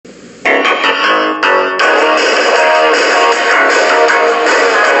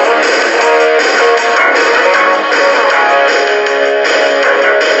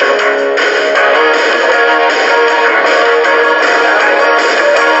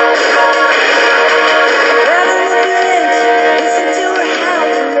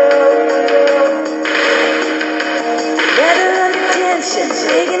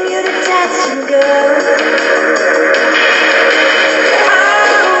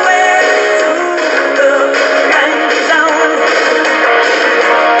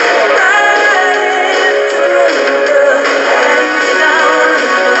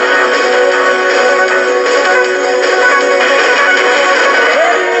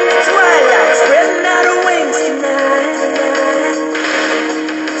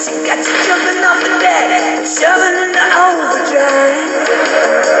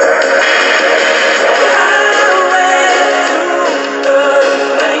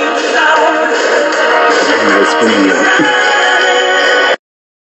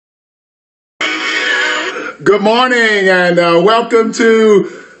Good morning and welcome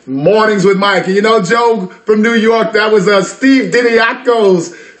to Mornings with Mike. And you know, Joe from New York, that was Steve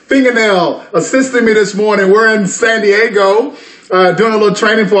Diniaco's fingernail assisting me this morning. We're in San Diego doing a little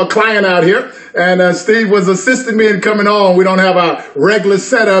training for a client out here. And Steve was assisting me in coming on. We don't have a regular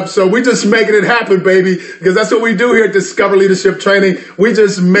setup, so we're just making it happen, baby, because that's what we do here at Discover Leadership Training. We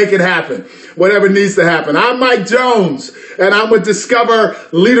just make it happen, whatever needs to happen. I'm Mike Jones, and I'm with Discover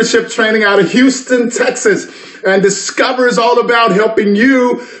Leadership Training out of Houston, Texas. And Discover is all about helping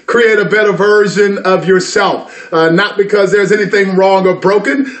you create a better version of yourself. Not because there's anything wrong or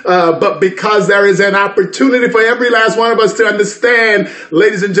broken, but because there is an opportunity for every last one of us to understand,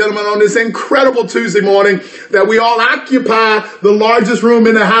 ladies and gentlemen, on this incredible Tuesday morning, that we all occupy the largest room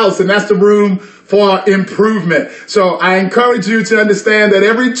in the house, and that's the room for improvement. So I encourage you to understand that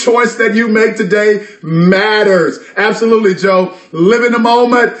every choice that you make today matters. Absolutely, Joe. Live in the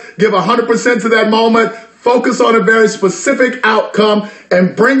moment. Give 100% to that moment. Focus on a very specific outcome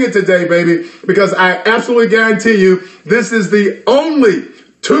and bring it today, baby, because I absolutely guarantee you this is the only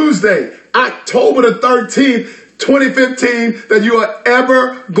Tuesday, October the 13th, 2015, that you are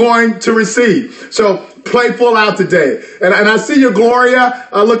ever going to receive. So play full out today. And I see you, Gloria.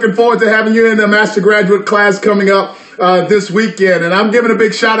 Looking forward to having you in the Master Graduate class coming up this weekend. And I'm giving a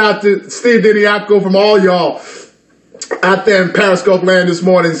big shout out to Steve Diniaco from all y'all out there in Periscope land this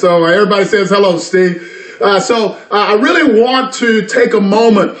morning. So everybody says hello, Steve. So I really want to take a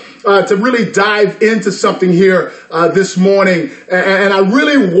moment to really dive into something here this morning. And I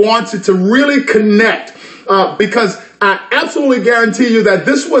really wanted to really connect because I absolutely guarantee you that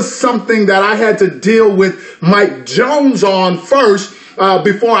this was something that I had to deal with Mike Jones on first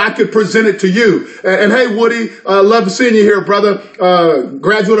before I could present it to you. And hey, Woody, love seeing you here, brother.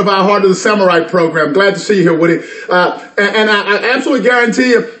 Graduate of our Heart of the Samurai program. Glad to see you here, Woody. And I absolutely guarantee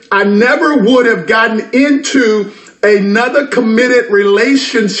you, I never would have gotten into another committed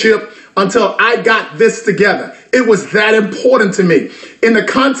relationship until I got this together. It was that important to me in the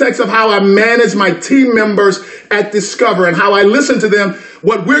context of how I manage my team members at Discover and how I listen to them.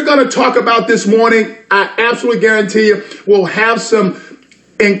 What we're going to talk about this morning, I absolutely guarantee you will have some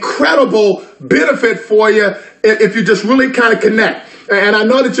incredible benefit for you if you just really kind of connect. And I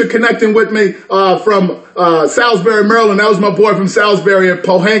know that you're connecting with me from Salisbury, Maryland. That was my boy from Salisbury at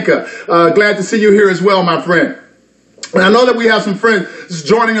Pohanka. Glad to see you here as well, my friend. And I know that we have some friends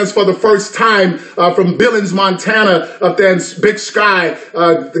joining us for the first time from Billings, Montana, up there in Big Sky.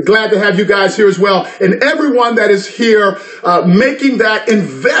 Glad to have you guys here as well. And everyone that is here making that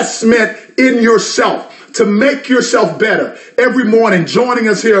investment in yourself to make yourself better every morning, joining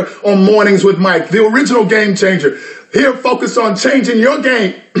us here on Mornings with Mike, the original game changer. Here, focus on changing your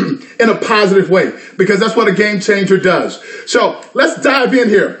game in a positive way, because that's what a game changer does. So let's dive in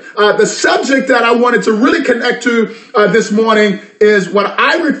here. The subject that I wanted to really connect to this morning is what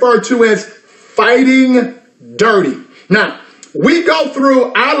I refer to as fighting dirty. Now, we go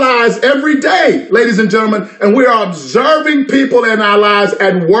through our lives every day, ladies and gentlemen, and we are observing people in our lives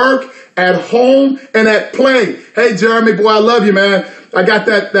at work, at home, and at play. Hey, Jeremy, boy, I love you, man. I got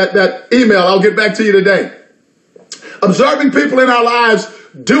that email. I'll get back to you today. Observing people in our lives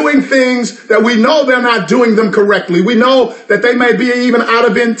doing things that we know they're not doing them correctly. We know that they may be even out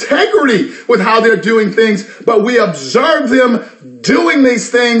of integrity with how they're doing things, but we observe them doing these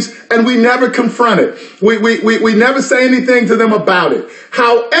things and we never confront it. We never say anything to them about it.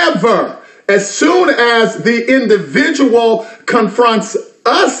 However, as soon as the individual confronts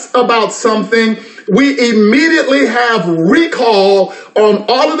us about something, we immediately have recall on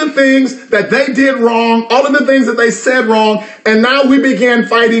all of the things that they did wrong, all of the things that they said wrong, and now we begin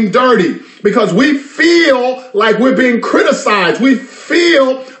fighting dirty because we feel like we're being criticized. We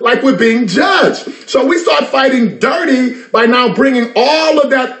feel like we're being judged. So we start fighting dirty by now bringing all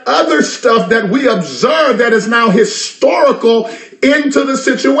of that other stuff that we observe that is now historical into the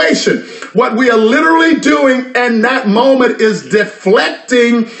situation. What we are literally doing in that moment is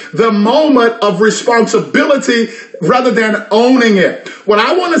deflecting the moment of responsibility rather than owning it. What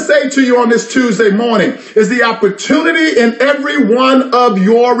I want to say to you on this Tuesday morning is the opportunity in every one of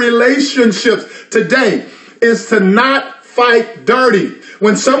your relationships today is to not fight dirty.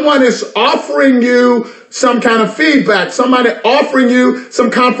 When someone is offering you some kind of feedback, somebody offering you some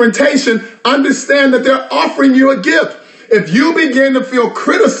confrontation, understand that they're offering you a gift. If you begin to feel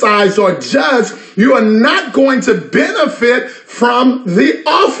criticized or judged, you are not going to benefit from the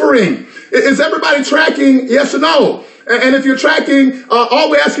offering. Is everybody tracking? Yes or no? And if you're tracking, all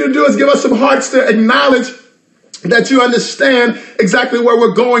we ask you to do is give us some hearts to acknowledge that you understand exactly where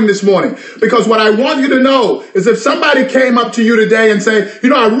we're going this morning. Because what I want you to know is if somebody came up to you today and say, you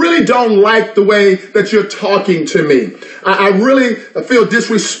know, I really don't like the way that you're talking to me. I really feel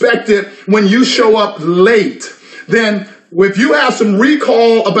disrespected when you show up late. Then if you have some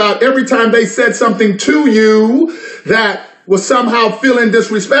recall about every time they said something to you that was somehow feeling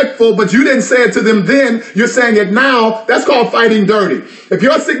disrespectful, but you didn't say it to them then, you're saying it now, that's called fighting dirty. If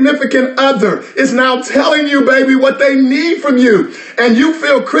your significant other is now telling you, baby, what they need from you, and you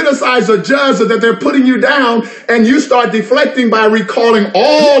feel criticized or judged or that they're putting you down, and you start deflecting by recalling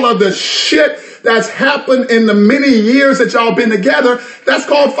all of the shit that's happened in the many years that y'all been together, that's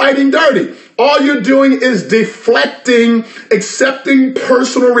called fighting dirty. All you're doing is deflecting, accepting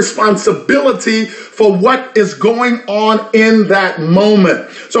personal responsibility for what is going on in that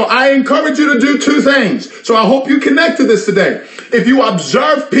moment. So I encourage you to do two things. So I hope you connect to this today. If you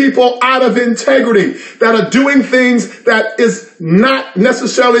observe people out of integrity that are doing things that is not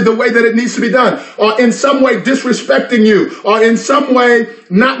necessarily the way that it needs to be done, or in some way disrespecting you, or in some way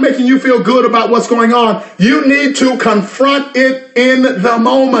not making you feel good about what's going on, you need to confront it in the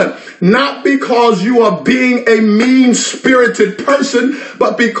moment. Not because you are being a mean-spirited person,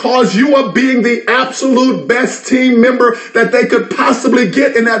 but because you are being the absolute best team member that they could possibly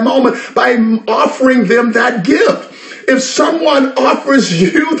get in that moment by offering them that gift. If someone offers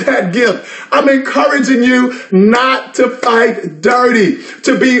you that gift, I'm encouraging you not to fight dirty,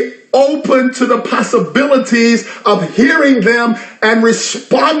 to be open to the possibilities of hearing them and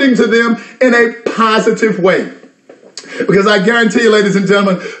responding to them in a positive way. Because I guarantee you, ladies and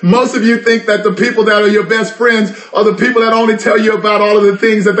gentlemen, most of you think that the people that are your best friends are the people that only tell you about all of the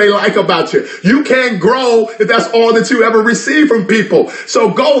things that they like about you. You can't grow if that's all that you ever receive from people. So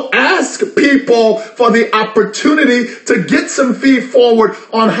go ask people for the opportunity to get some feed forward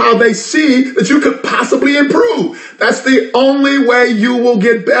on how they see that you could possibly improve. That's the only way you will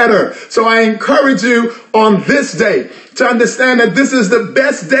get better. So I encourage you on this day to understand that this is the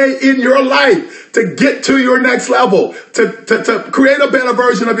best day in your life to get to your next level, to create a better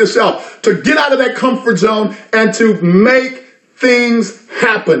version of yourself, to get out of that comfort zone and to make things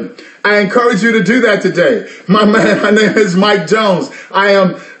happen. I encourage you to do that today. My name is Mike Jones. I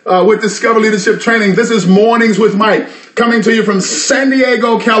am with Discover Leadership Training. This is Mornings with Mike, coming to you from San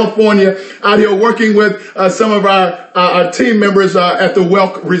Diego, California, out here working with some of our team members at the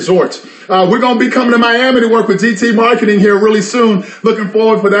Welk Resorts. We're going to be coming to Miami to work with GT Marketing here really soon. Looking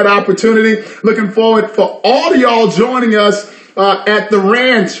forward for that opportunity. Looking forward for all of y'all joining us at the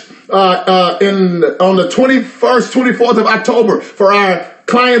ranch on the 21st, 24th of October for our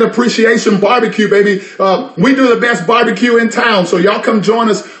Client Appreciation Barbecue, baby. We do the best barbecue in town. So y'all come join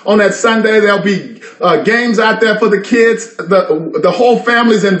us on that Sunday. There'll be games out there for the kids. The whole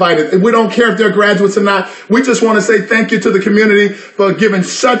family's invited. We don't care if they're graduates or not. We just want to say thank you to the community for giving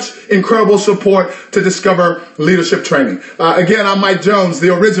such incredible support to Discover Leadership Training. Again, I'm Mike Jones,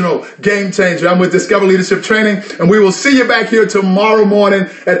 the original game changer. I'm with Discover Leadership Training, and we will see you back here tomorrow morning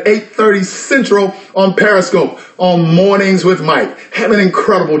at 8:30 Central on Periscope on Mornings with Mike. Have an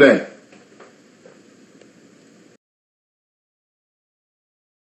incredible day.